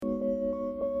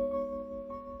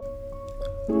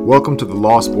Welcome to the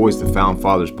Lost Boys to Found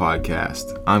Fathers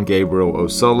podcast. I'm Gabriel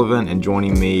O'Sullivan, and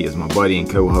joining me is my buddy and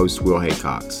co-host Will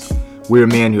Haycox. We are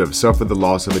men who have suffered the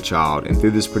loss of a child, and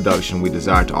through this production we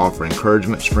desire to offer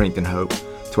encouragement, strength, and hope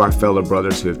to our fellow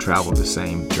brothers who have traveled the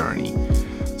same journey.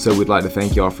 So we'd like to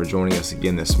thank y'all for joining us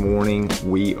again this morning.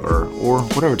 Or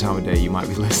whatever time of day you might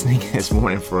be listening this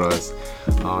morning for us.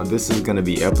 This is going to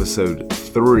be episode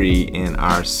 3 in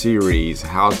our series,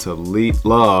 How to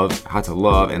Love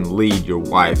and Lead Your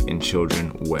Wife and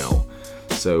Children Well.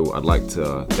 So I'd like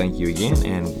to thank you again,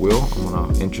 and Will, I'm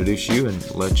going to introduce you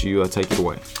and let you take it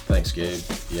away. Thanks, Gabe.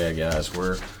 Yeah, guys,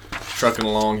 we're trucking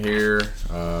along here.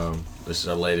 This is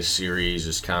our latest series.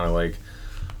 It's kind of like,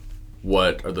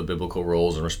 what are the biblical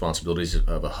roles and responsibilities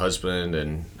of a husband,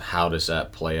 and how does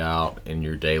that play out in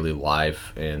your daily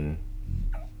life in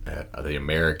the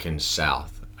American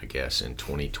South, I guess, in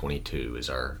 2022 is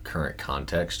our current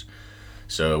context.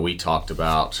 So we talked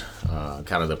about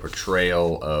kind of the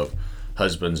portrayal of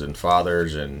husbands and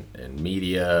fathers and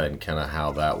media, and kind of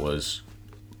how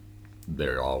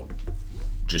they're all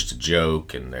just a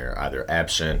joke, and they're either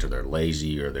absent or they're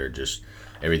lazy, or they're just,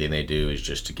 everything they do is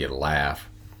just to get a laugh.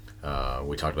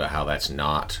 We talked about how that's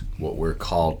not what we're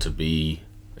called to be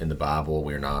in the Bible.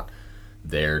 We're not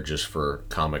there just for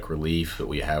comic relief, but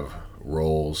we have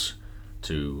roles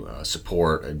to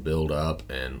support and build up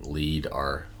and lead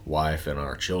our wife and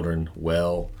our children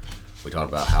well. We talked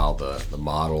about how the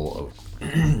model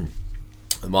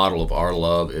of our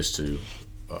love is to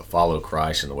follow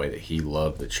Christ in the way that He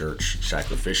loved the church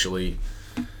sacrificially.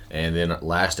 And then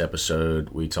last episode,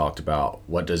 we talked about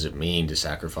what does it mean to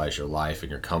sacrifice your life and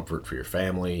your comfort for your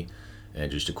family. And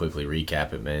just to quickly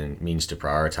recap, it means to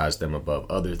prioritize them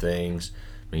above other things.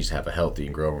 It means to have a healthy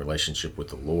and growing relationship with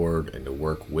the Lord, and to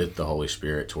work with the Holy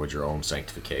Spirit towards your own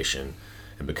sanctification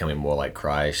and becoming more like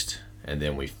Christ. And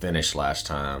then we finished last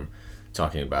time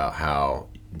talking about how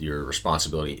your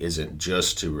responsibility isn't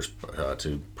just to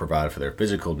provide for their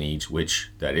physical needs, which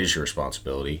that is your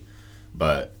responsibility,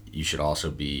 but you should also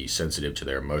be sensitive to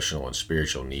their emotional and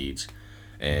spiritual needs,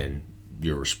 and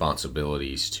your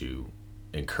responsibilities to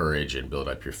encourage and build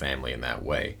up your family in that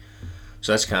way.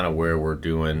 So that's kind of where we're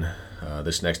doing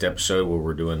this next episode, where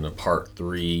we're doing the part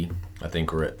 3. I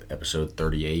think we're at episode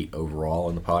 38 overall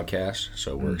in the podcast.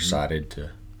 So we're excited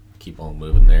to keep on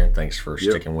moving there. Thanks for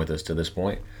sticking with us to this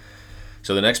point.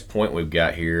 So the next point we've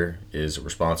got here is the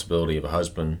responsibility of a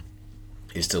husband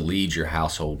is to lead your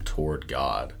household toward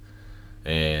God.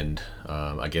 And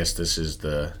I guess this is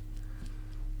I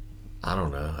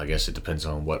guess it depends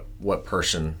on what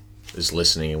person is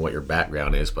listening and what your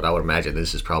background is, but I would imagine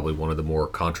this is probably one of the more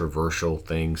controversial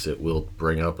things that we'll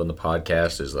bring up on the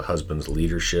podcast, is the husband's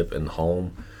leadership in the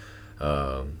home.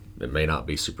 It may not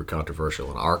be super controversial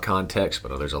in our context,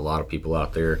 but there's a lot of people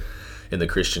out there in the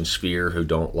Christian sphere who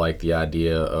don't like the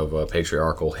idea of a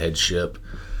patriarchal headship.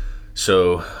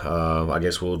 So I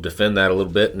guess we'll defend that a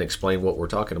little bit and explain what we're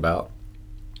talking about.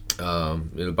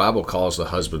 The Bible calls the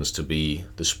husbands to be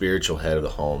the spiritual head of the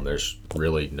home. There's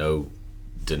really no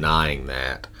denying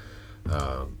that.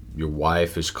 Your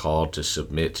wife is called to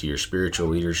submit to your spiritual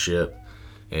leadership,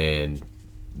 and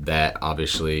that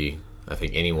obviously, I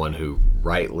think anyone who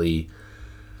rightly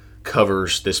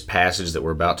covers this passage that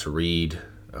we're about to read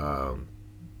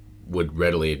would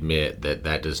readily admit that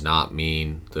that does not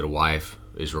mean that a wife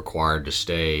is required to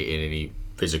stay in any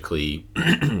physically,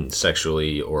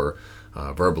 sexually, or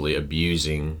verbally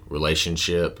abusing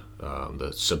relationship.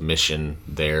 The submission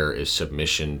there is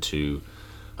submission to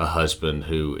a husband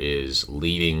who is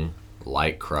leading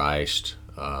like Christ,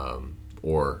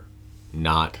 or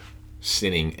not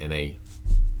sinning in a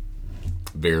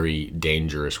very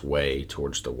dangerous way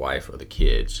towards the wife or the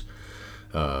kids.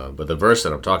 But the verse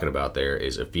that I'm talking about there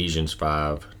is Ephesians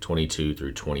 5:22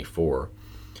 through 24.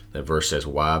 That verse says,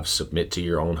 "Wives, submit to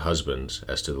your own husbands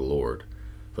as to the Lord.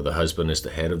 For the husband is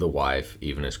the head of the wife,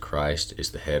 even as Christ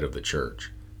is the head of the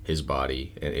church, His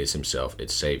body, and is Himself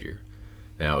its Savior.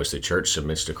 Now, as the church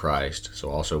submits to Christ, so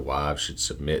also wives should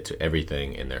submit to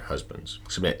everything in their husbands.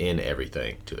 Submit in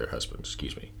everything to their husbands,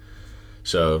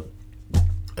 So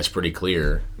that's pretty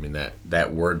clear. I mean,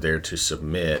 that word there, to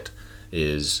submit,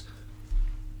 is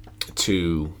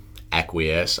to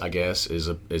acquiesce, I guess, is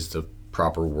the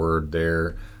proper word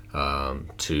there.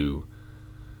 To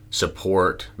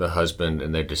support the husband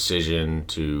in their decision,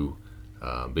 to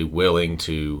be willing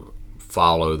to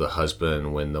follow the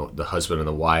husband when the husband and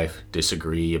the wife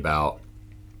disagree about,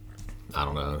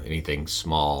 anything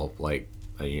small. Like,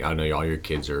 I know all your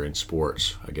kids are in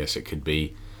sports. I guess it could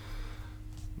be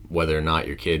whether or not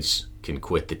your kids can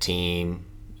quit the team,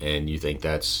 and you think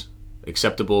that's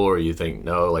acceptable, or you think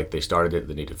no, like they started it,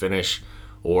 they need to finish,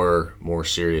 or more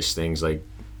serious things like,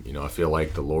 I feel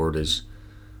like the Lord is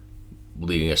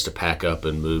leading us to pack up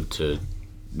and move to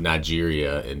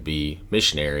Nigeria and be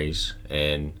missionaries.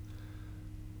 And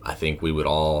I think we would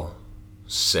all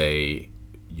say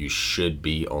you should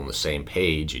be on the same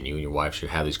page, and you and your wife should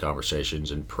have these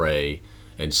conversations and pray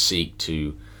and seek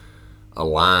to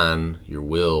align your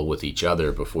will with each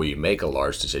other before you make a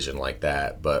large decision like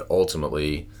that. But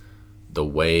ultimately, the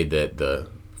way that the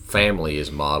family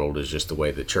is modeled is just the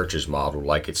way the church is modeled,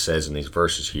 like it says in these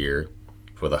verses here.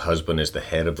 For the husband is the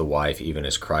head of the wife, even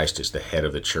as Christ is the head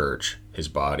of the church, his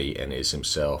body, and is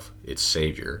himself its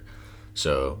Savior.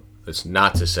 So it's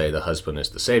not to say the husband is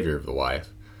the Savior of the wife,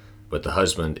 but the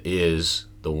husband is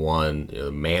the one.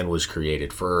 Man was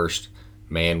created first.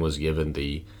 Man was given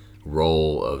the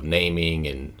role of naming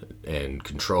and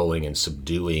controlling and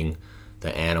subduing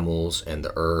the animals and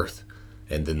the earth.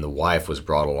 And then the wife was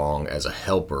brought along as a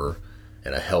helper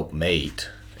and a helpmate.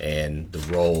 And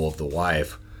the role of the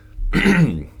wife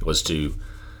was to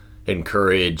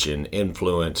encourage and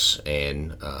influence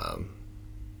and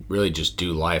really just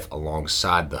do life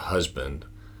alongside the husband.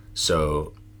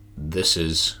 So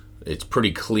it's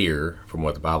pretty clear from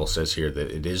what the Bible says here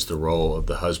that it is the role of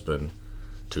the husband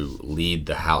to lead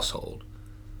the household.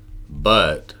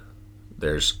 But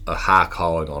there's a high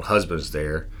calling on husbands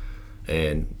there,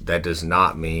 and that does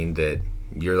not mean that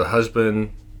you're the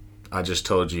husband. I just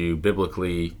told you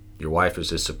biblically your wife is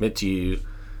to submit to you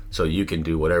so you can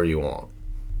do whatever you want.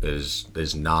 That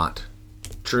is not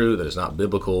true. That is not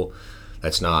biblical.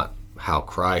 That's not how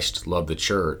Christ loved the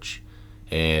church.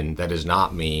 And that does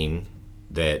not mean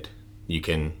that you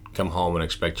can come home and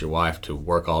expect your wife to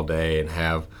work all day and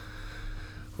have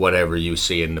whatever you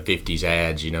see in the 50s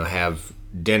ads, have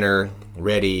dinner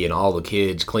ready and all the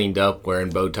kids cleaned up wearing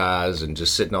bow ties and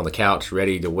just sitting on the couch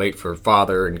ready to wait for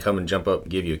father and come and jump up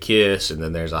and give you a kiss, and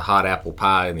then there's a hot apple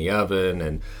pie in the oven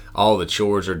and all the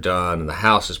chores are done and the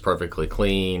house is perfectly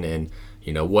clean and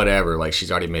whatever, like she's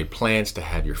already made plans to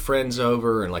have your friends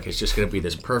over and like it's just going to be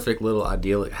this perfect little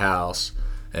idyllic house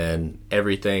and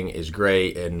everything is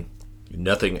great and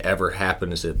nothing ever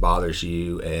happens that bothers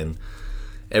you and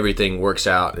everything works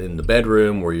out in the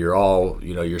bedroom where you're all,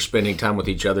 you're spending time with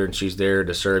each other and she's there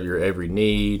to serve your every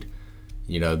need.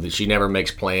 She never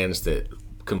makes plans that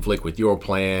conflict with your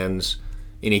plans.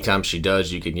 Anytime she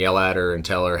does, you can yell at her and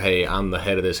tell her, hey, I'm the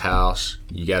head of this house.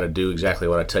 You got to do exactly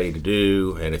what I tell you to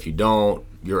do. And if you don't,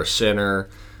 you're a sinner.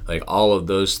 Like all of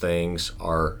those things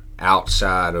are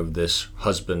outside of this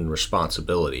husband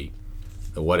responsibility.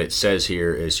 And what it says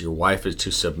here is your wife is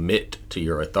to submit to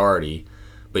your authority,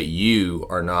 but you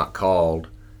are not called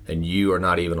and you are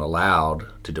not even allowed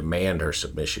to demand her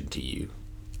submission to you.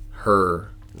 Her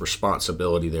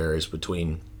responsibility there is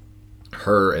between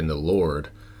her and the Lord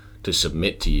to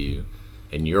submit to you,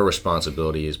 and your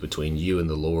responsibility is between you and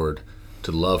the Lord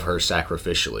to love her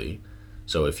sacrificially.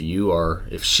 So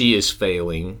if she is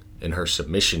failing in her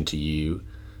submission to you,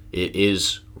 it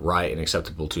is right and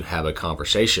acceptable to have a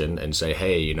conversation and say,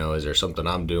 hey, is there something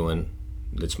I'm doing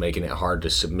that's making it hard to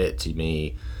submit to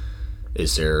me?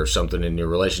 Is there something in your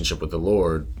relationship with the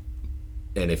Lord?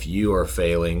 And if you are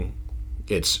failing,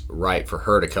 it's right for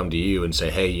her to come to you and say,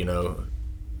 hey,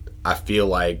 I feel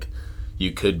like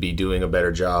you could be doing a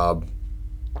better job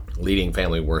leading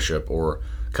family worship or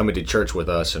coming to church with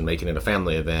us and making it a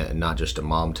family event and not just a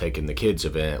mom taking the kids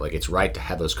event. Like it's right to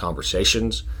have those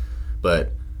conversations,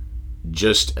 but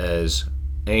just as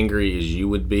angry as you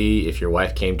would be if your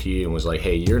wife came to you and was like,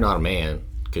 hey, you're not a man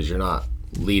because you're not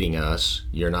leading us,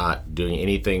 you're not doing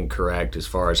anything correct as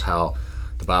far as how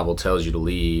the Bible tells you to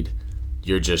lead,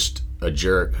 you're just a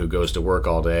jerk who goes to work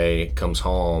all day, comes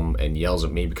home and yells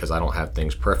at me because I don't have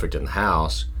things perfect in the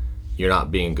house, you're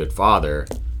not being a good father.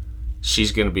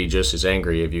 She's going to be just as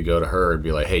angry if you go to her and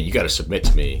be like, hey, you got to submit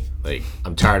to me. Like,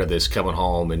 I'm tired of this coming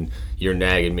home and you're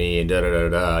nagging me and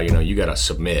da-da-da-da. You got to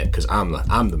submit because I'm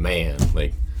the man.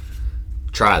 Like,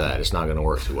 try that. It's not going to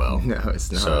work too well. No,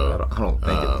 it's not. So, I don't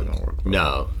think it's going to work well.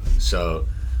 No. So,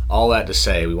 all that to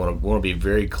say, we want to be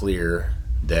very clear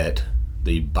that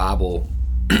the Bible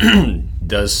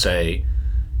does say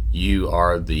you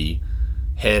are the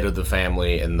head of the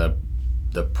family and the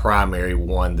primary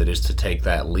one that is to take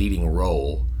that leading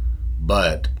role.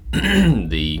 But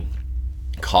the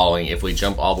calling, if we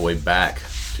jump all the way back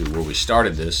to where we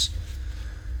started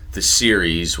the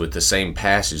series with the same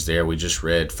passage there, we just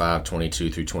read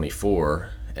 5:22 through 24,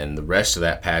 and the rest of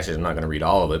that passage, I'm not going to read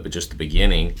all of it, but just the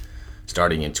beginning,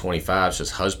 starting in 25,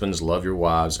 says, husbands, love your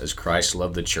wives as Christ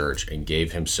loved the church and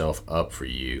gave himself up for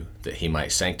you, that he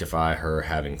might sanctify her,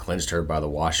 having cleansed her by the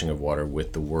washing of water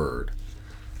with the word.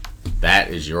 That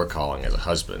is your calling as a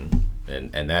husband,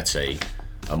 and that's a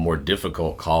a more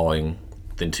difficult calling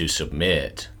than to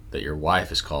submit that your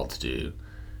wife is called to do.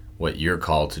 What you're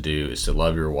called to do is to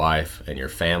love your wife and your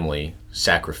family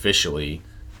sacrificially,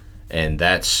 and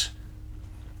that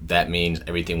means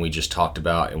everything we just talked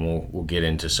about, and we'll get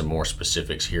into some more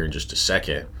specifics here in just a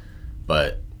second.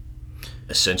 But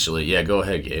essentially, yeah, go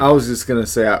ahead, Gabe. I was just going to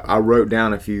say, I wrote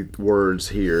down a few words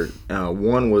here.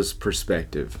 One was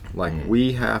perspective. Like,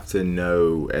 we have to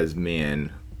know as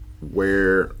men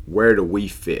where do we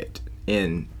fit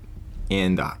in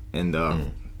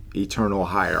the eternal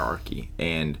hierarchy,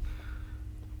 and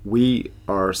we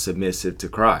are submissive to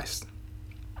Christ.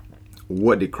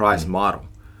 What did Christ model?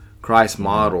 Christ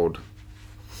modeled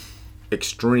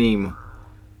extreme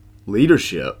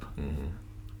leadership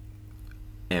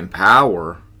and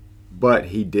power, but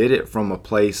he did it from a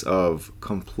place of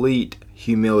complete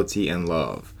humility and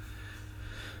love,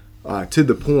 to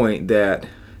the point that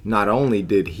not only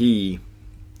did he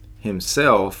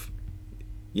himself,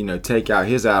 take out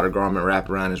his outer garment, wrap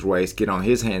around his waist, get on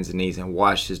his hands and knees, and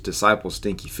wash his disciples'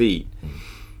 stinky feet,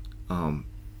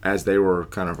 as they were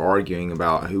kind of arguing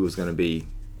about who was going to be,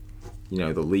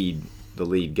 the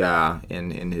lead guy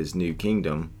in his new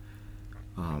kingdom.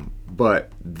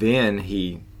 But then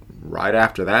he, right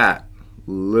after that,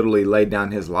 literally laid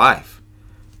down his life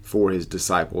for his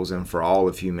disciples and for all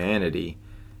of humanity,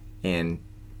 and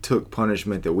took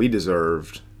punishment that we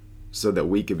deserved so that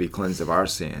we could be cleansed of our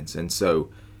sins. And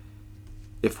so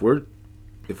if we're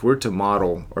to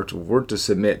model, or we're to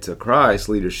submit to Christ's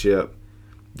leadership,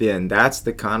 then that's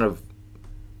the kind of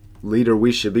leader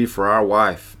we should be for our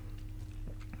wife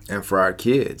and for our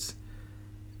kids.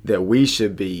 That we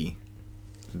should be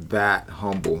that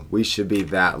humble, we should be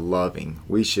that loving,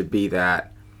 we should be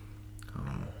that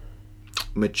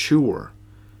mature.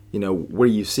 Where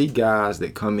you see guys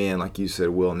that come in, like you said,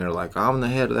 Will, and they're like, I'm the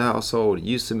head of the household,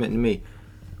 you submit to me.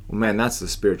 Well, man, that's the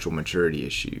spiritual maturity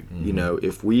issue.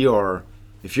 If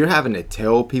you're having to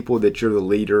tell people that you're the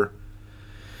leader,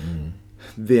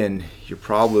 then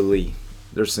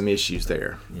there's some issues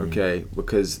there, okay?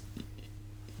 Because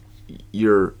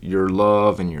your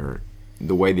love and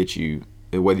the way that you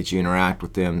interact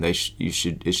with them, it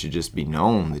should just be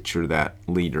known that you're that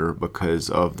leader because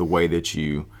of the way that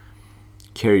you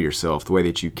carry yourself, the way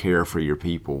that you care for your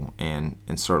people, and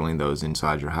certainly those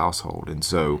inside your household. And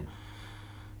so,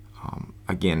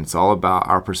 again, it's all about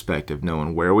our perspective,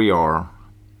 knowing where we are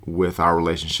with our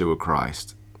relationship with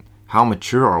Christ. How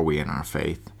mature are we in our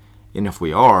faith? And if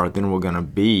we are, then we're going to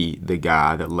be the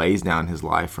guy that lays down his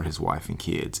life for his wife and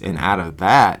kids. And out of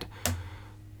that,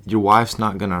 your wife's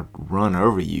not going to run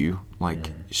over you.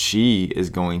 She is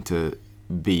going to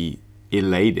be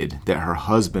elated that her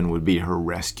husband would be her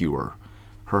rescuer.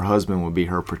 Her husband would be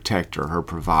her protector, her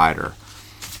provider.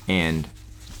 And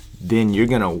then you're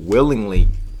going to willingly,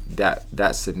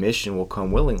 that submission will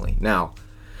come willingly. Now,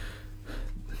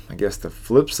 I guess the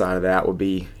flip side of that would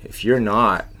be, if you're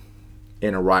not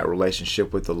in a right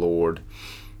relationship with the Lord,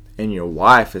 and your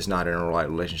wife is not in a right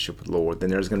relationship with the Lord, then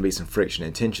there's going to be some friction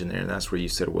and tension there. And that's where you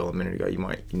said, Will, a minute ago, you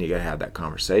need to have that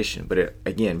conversation. But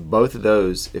again, both of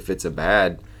those, if it's a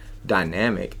bad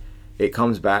dynamic, it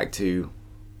comes back to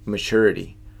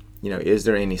maturity. Is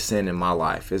there any sin in my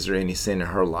life? Is there any sin in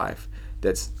her life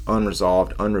that's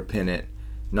unresolved, unrepentant,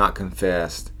 not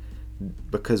confessed?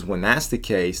 Because when that's the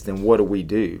case, then what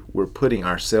do? We're putting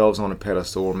ourselves on a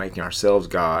pedestal, we're making ourselves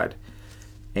God.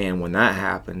 And when that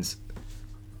happens,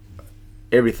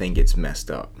 everything gets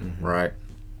messed up, right?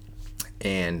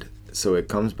 And so it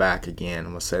comes back again,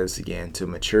 I'm going to say this again, to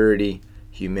maturity,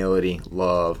 humility,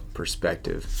 love,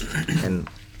 perspective. And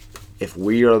if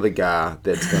we are the guy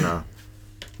that's going to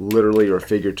literally or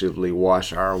figuratively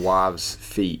wash our wives'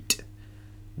 feet,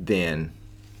 then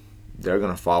they're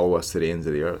going to follow us to the ends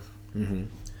of the earth.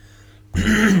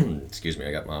 Excuse me,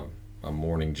 I got my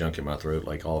morning junk in my throat,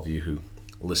 like all of you who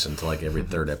listen to every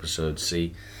third episode.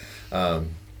 See,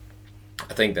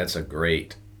 I think that's a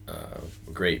great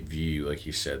view, like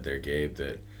you said there, Gabe,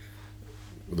 that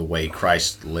the way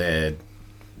Christ led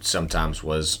sometimes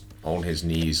was on his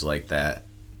knees like that,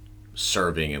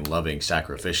 serving and loving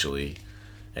sacrificially.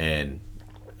 And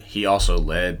he also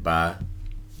led by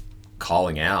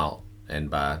calling out, and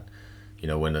by,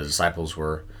 when the disciples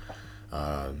were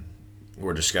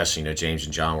discussing, James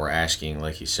and John were asking,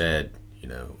 like he said,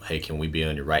 hey, can we be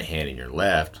on your right hand and your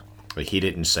left? He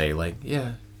didn't say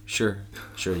yeah, sure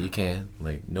you can,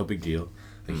 no big deal.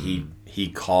 He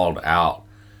called out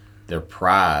their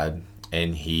pride,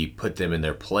 and he put them in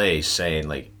their place,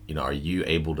 saying are you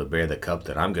able to bear the cup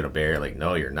that I'm going to bear?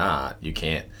 No, you're not. You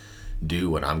can't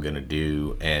do what I'm going to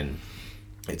do, and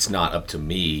it's not up to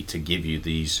me to give you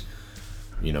these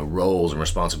roles and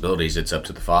responsibilities, it's up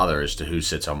to the father as to who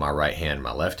sits on my right hand,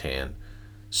 my left hand.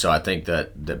 So I think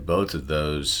that both of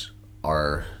those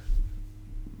are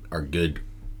good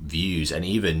views, and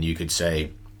even you could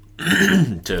say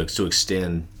to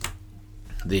extend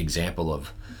the example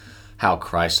of how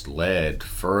Christ led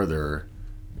further,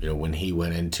 when he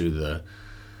went into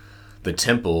the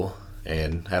temple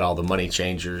and had all the money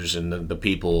changers and the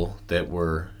people that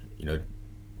were,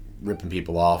 ripping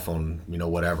people off on,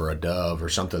 whatever, a dove or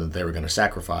something that they were going to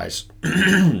sacrifice,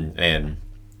 and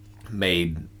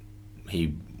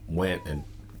he went and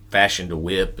fashioned a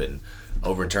whip and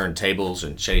overturned tables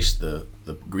and chased the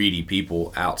greedy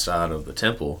people outside of the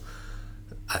temple.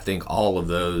 I think all of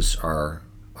those are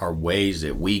ways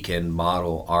that we can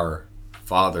model our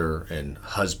father and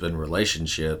husband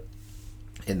relationship,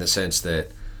 in the sense that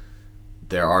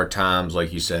there are times,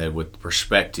 like you said, with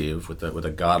perspective, with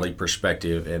a godly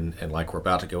perspective, and like we're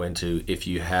about to go into, if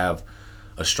you have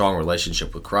a strong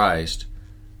relationship with Christ,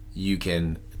 you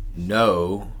can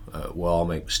know, I'll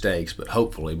make mistakes, but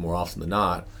hopefully more often than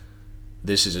not,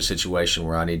 this is a situation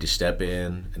where I need to step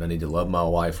in and I need to love my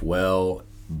wife well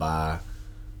by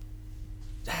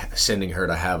sending her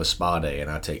to have a spa day, and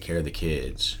I take care of the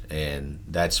kids, and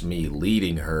that's me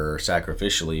leading her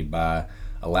sacrificially by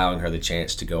allowing her the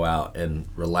chance to go out and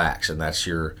relax. And that's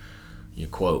your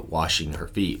quote, washing her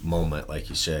feet moment, like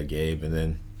you said, Gabe. And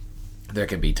then there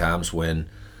can be times when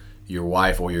your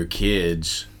wife or your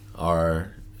kids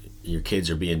are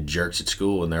being jerks at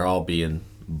school and they're all being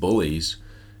bullies,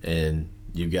 and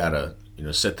you gotta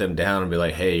sit them down and be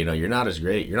like, hey, you're not as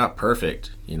great, you're not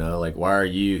perfect, like, why are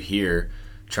you here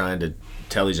trying to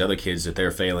tell these other kids that they're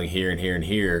failing here and here and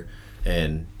here,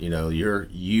 and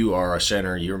you are a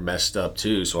sinner, you're messed up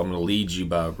too, so I'm going to lead you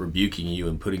by rebuking you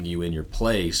and putting you in your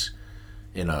place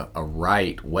in a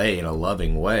right way, in a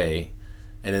loving way.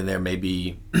 And then there may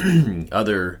be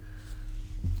other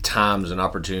times and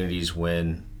opportunities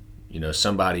when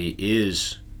somebody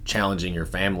is challenging your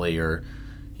family, or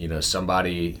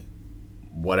somebody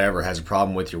whatever has a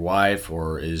problem with your wife,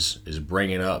 or is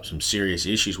bringing up some serious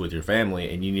issues with your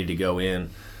family, and you need to go in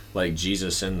like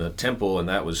Jesus in the temple, and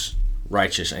that was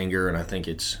righteous anger. And I think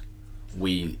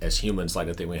we as humans like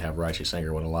to think we have righteous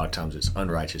anger, when a lot of times it's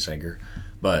unrighteous anger.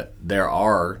 But there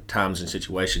are times and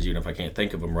situations, even if I can't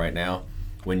think of them right now,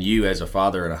 when you as a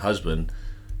father and a husband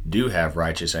do have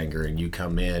righteous anger, and you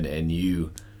come in and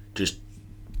you just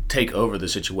take over the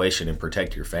situation and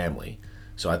protect your family.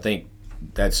 So I think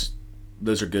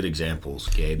those are good examples,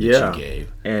 Gabe, that you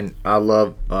gave. And I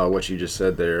love what you just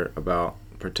said there about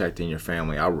protecting your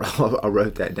family. I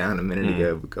wrote that down a minute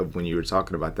ago when you were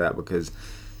talking about that, because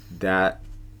that,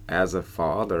 as a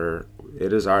father,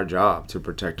 it is our job to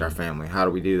protect our family. How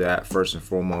do we do that? First and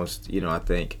foremost, I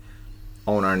think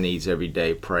on our knees every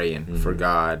day, praying for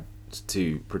God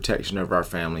to protection of our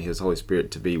family, His Holy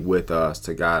Spirit to be with us,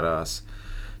 to guide us,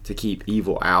 to keep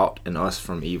evil out and us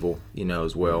from evil,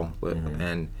 as well.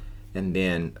 And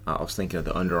then I was thinking of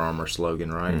the Under Armour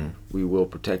slogan, right? We will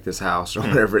protect this house, or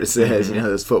whatever it says.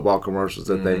 Those football commercials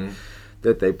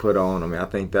that they put on. I mean, I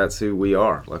think that's who we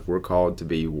are. Like, we're called to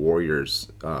be warriors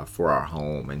for our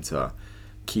home, and to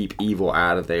keep evil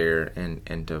out of there,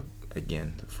 and to,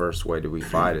 again, the first way that we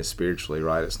fight is spiritually,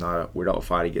 right? It's not we don't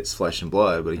fight against flesh and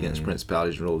blood, but against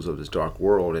principalities and rulers of this dark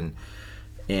world,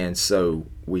 and so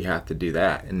we have to do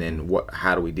that. And then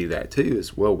how do we do that too?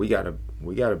 Is, we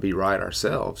gotta be right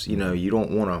ourselves. You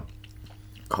don't want to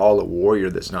call a warrior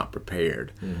that's not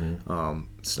prepared.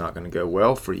 It's not going to go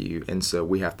well for you. And so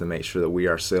we have to make sure that we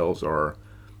ourselves are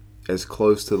as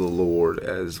close to the Lord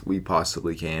as we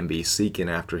possibly can be, seeking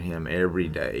after Him every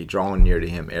day, drawing near to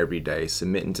Him every day,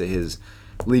 submitting to His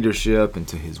leadership and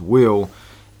to His will,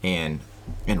 and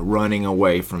running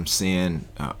away from sin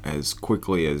as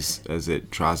quickly as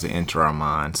it tries to enter our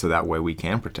mind, so that way we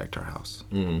can protect our house.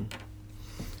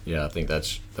 Yeah, I think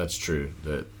that's true,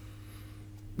 that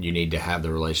you need to have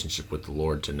the relationship with the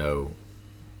Lord to know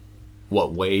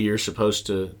what way you're supposed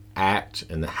to act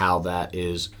and how that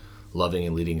is loving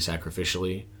and leading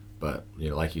sacrificially. But,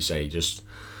 like you say, just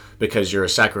because you're a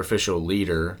sacrificial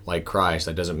leader like Christ,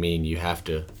 that doesn't mean you have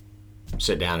to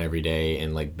sit down every day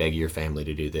and like beg your family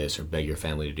to do this or beg your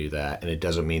family to do that. And it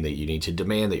doesn't mean that you need to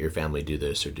demand that your family do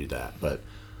this or do that. But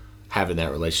having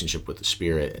that relationship with the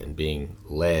Spirit and being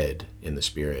led in the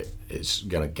Spirit is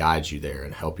going to guide you there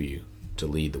and help you to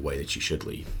lead the way that you should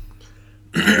lead.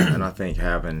 And I think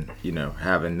having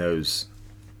those,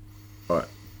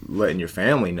 letting your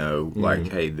family know, like,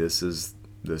 hey, this is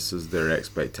their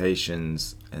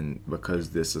expectations, and because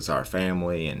this is our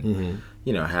family, and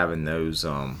having those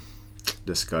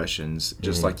discussions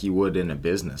just like you would in a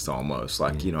business, almost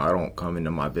like I don't come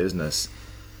into my business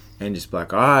and just be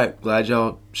like, all right, glad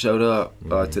y'all showed up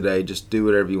today. Just do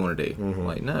whatever you want to do.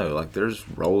 Like, no, like there's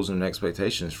roles and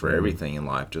expectations for everything in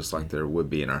life, just like there would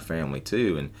be in our family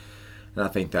too. And I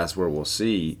think that's where we'll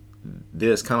see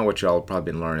this, kind of what y'all have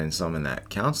probably been learning some in that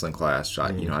counseling class.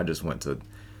 I just went to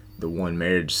the one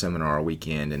marriage seminar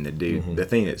weekend, and the dude, the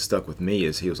thing that stuck with me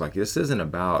is he was like, this isn't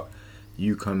about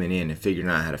you coming in and figuring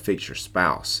out how to fix your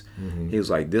spouse. He was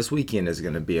like, this weekend is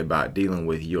going to be about dealing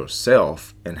with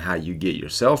yourself and how you get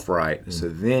yourself right, so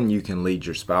then you can lead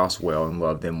your spouse well and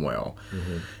love them well.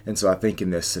 And so I think in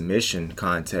this submission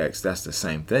context, that's the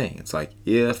same thing. It's like,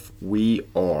 if we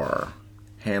are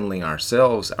handling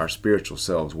ourselves, our spiritual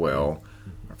selves well,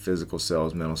 our physical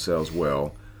selves, mental selves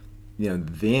well,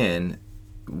 then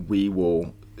we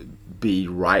will be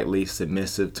rightly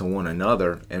submissive to one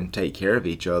another and take care of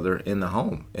each other in the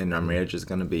home, and our marriage is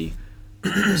going to be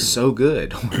so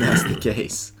good when that's the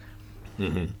case.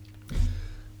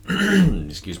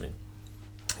 Excuse me.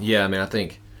 Yeah, I mean, I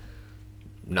think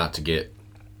not to get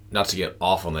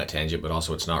off on that tangent, but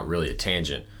also it's not really a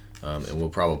tangent, and we'll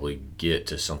probably get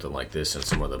to something like this and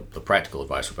some of the practical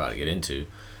advice we're about to get into.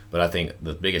 But I think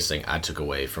the biggest thing I took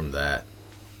away from that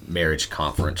marriage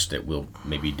conference that we'll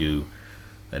maybe do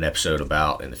an episode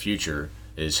about in the future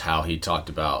is how he talked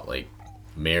about, like,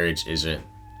 marriage isn't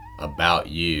about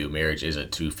you. Marriage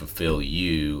isn't to fulfill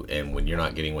you, and when you're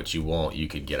not getting what you want, you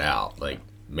could get out. Like,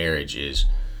 marriage is,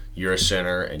 you're a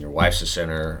sinner and your wife's a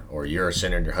sinner, or you're a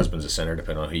sinner and your husband's a sinner,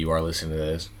 depending on who you are listening to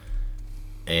this,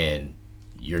 and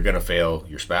you're going to fail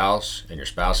your spouse, and your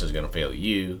spouse is going to fail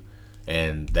you.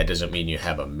 And that doesn't mean you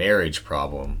have a marriage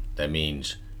problem. That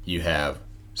means you have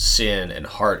sin and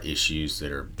heart issues that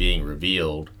are being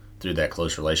revealed through that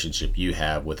close relationship you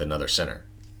have with another sinner,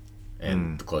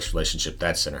 and the close relationship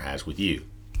that sinner has with you,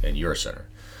 and you're a sinner.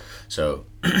 So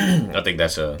I think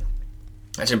that's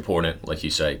important, like you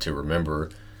say, to remember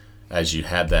as you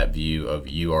have that view of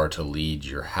you are to lead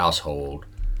your household.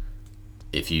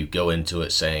 If you go into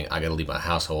it saying, I got to lead my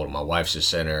household, and my wife's a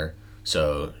sinner,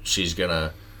 so she's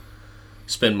gonna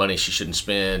spend money she shouldn't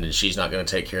spend, and she's not going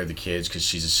to take care of the kids because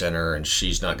she's a sinner, and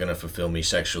she's not going to fulfill me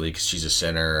sexually because she's a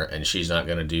sinner, and she's not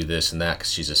going to do this and that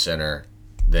because she's a sinner,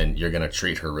 then you're going to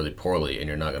treat her really poorly, and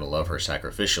you're not going to love her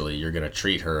sacrificially. You're going to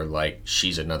treat her like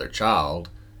she's another child,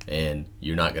 and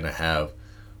you're not going to have,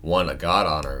 a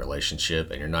God-honor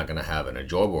relationship, and you're not going to have an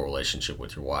enjoyable relationship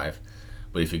with your wife.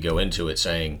 But if you go into it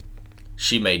saying,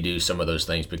 she may do some of those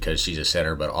things because she's a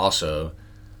sinner, but also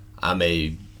I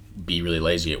may be really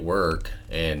lazy at work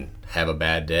and have a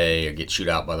bad day or get chewed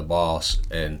out by the boss,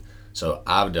 and so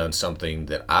I've done something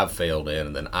that I've failed in,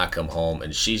 and then I come home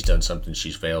and she's done something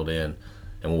she's failed in,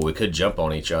 and when we could jump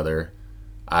on each other,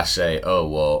 I say, oh,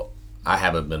 well, I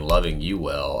haven't been loving you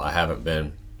well. I haven't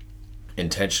been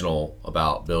intentional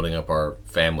about building up our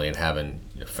family and having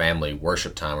family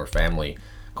worship time or family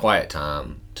quiet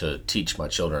time to teach my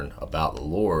children about the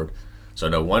Lord. So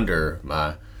no wonder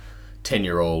my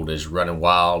 10-year-old is running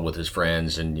wild with his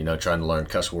friends and, trying to learn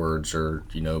cuss words or,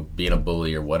 being a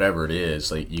bully or whatever it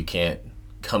is. Like, you can't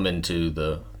come into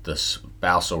the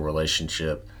spousal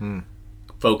relationship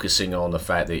focusing on the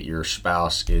fact that your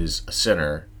spouse is a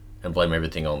sinner and blame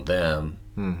everything on them.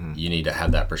 You need to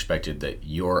have that perspective that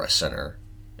you're a sinner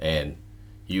and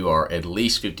you are at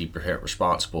least 50%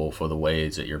 responsible for the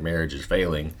ways that your marriage is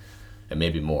failing, and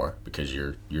maybe more, because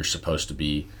you're supposed to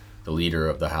be the leader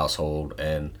of the household,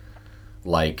 and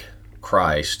like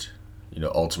Christ,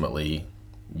 ultimately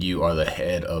you are the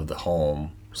head of the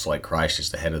home. It's like Christ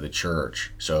is the head of the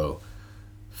church. So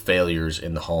failures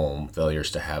in the home,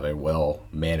 failures to have a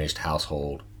well-managed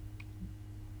household,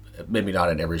 maybe not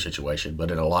in every situation,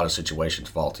 but in a lot of situations,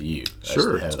 fall to you.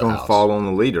 Sure, it's going to fall on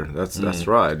the leader. That's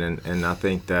right. And I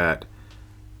think that,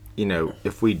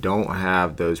 if we don't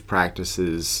have those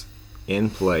practices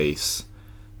in place,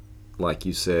 like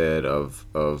you said, of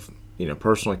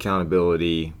personal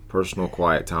accountability, personal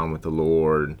quiet time with the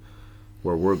Lord,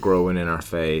 where we're growing in our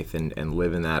faith and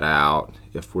living that out,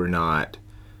 if we're not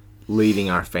leading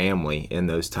our family in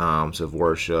those times of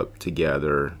worship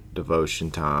together, devotion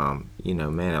time,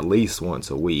 at least once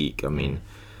a week. I mean,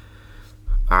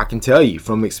 I can tell you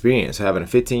from experience, having a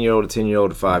 15-year-old, a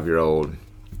 10-year-old, a 5-year-old,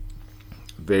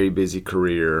 very busy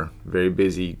career, very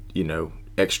busy,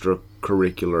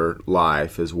 extracurricular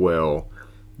life as well,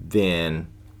 then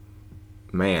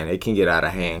man, it can get out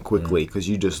of hand quickly because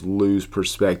you just lose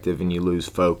perspective and you lose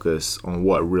focus on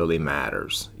what really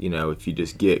matters. If you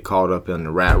just get caught up in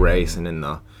the rat race and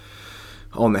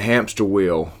on the hamster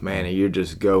wheel, man, and you're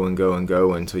just go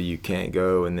until you can't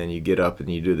go, and then you get up and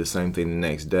you do the same thing the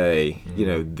next day,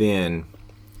 then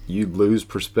you lose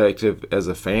perspective as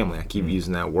a family. I keep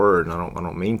using that word, and I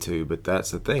don't mean to, but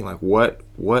that's the thing. Like, what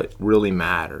really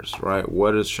matters, right?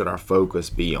 Should our focus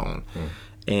be on?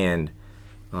 And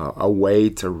a way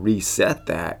to reset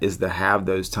that is to have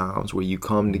those times where you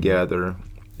come together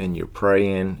and you're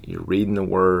praying, you're reading the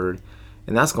Word,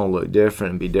 and that's going to look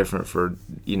different and be different for,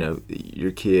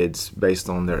 your kids based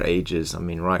on their ages. I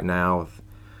mean, right now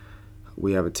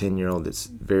we have a 10-year-old that's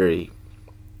very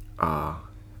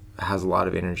has a lot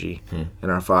of energy,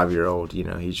 and our 5-year-old,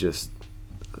 he's just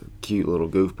a cute little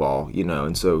goofball,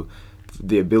 and so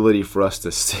the ability for us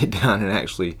to sit down and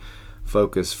actually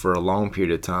focus for a long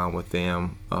period of time with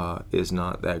them is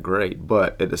not that great.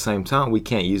 But at the same time, we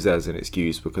can't use that as an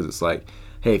excuse, because it's like,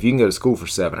 hey, if you can go to school for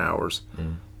 7 hours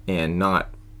and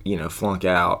not, flunk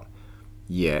out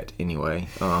yet anyway,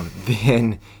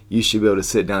 then you should be able to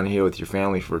sit down here with your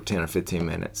family for 10 or 15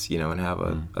 minutes, and have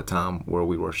a time where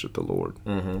we worship the Lord.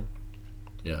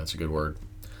 Yeah, that's a good word.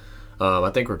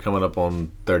 I think we're coming up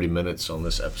on 30 minutes on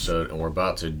this episode, and we're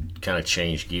about to kind of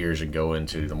change gears and go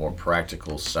into the more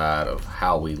practical side of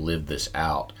how we live this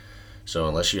out. So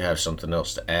unless you have something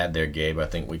else to add there, Gabe, I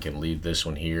think we can leave this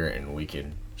one here and we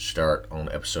can start on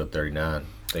episode 39.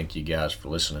 Thank you guys for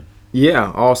listening.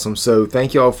 Yeah, awesome. So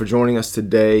thank you all for joining us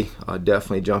today.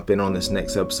 Definitely jump in on this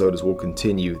next episode as we'll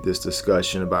continue this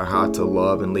discussion about how to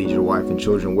love and lead your wife and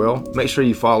children well. Make sure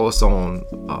you follow us on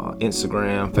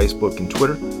Instagram, Facebook, and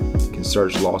Twitter. You can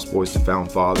search Lost Boys to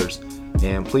Found Fathers.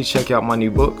 And please check out my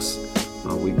new books.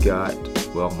 We've got,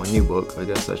 my new book, I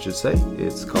guess I should say.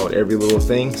 It's called Every Little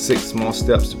Thing, 6 Small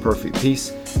Steps to Perfect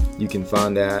Peace. You can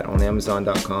find that on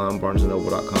Amazon.com,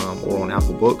 BarnesandNoble.com, or on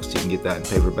Apple Books. You can get that in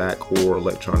paperback or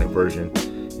electronic version.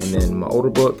 And then my older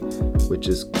book, which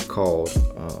is called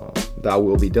Thy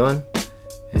Will Be Done,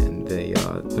 and they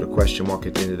put a question mark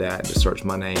at the end of that to search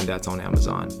my name. That's on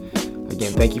Amazon.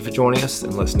 Again, thank you for joining us,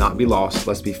 and let's not be lost.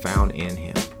 Let's be found in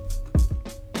Him.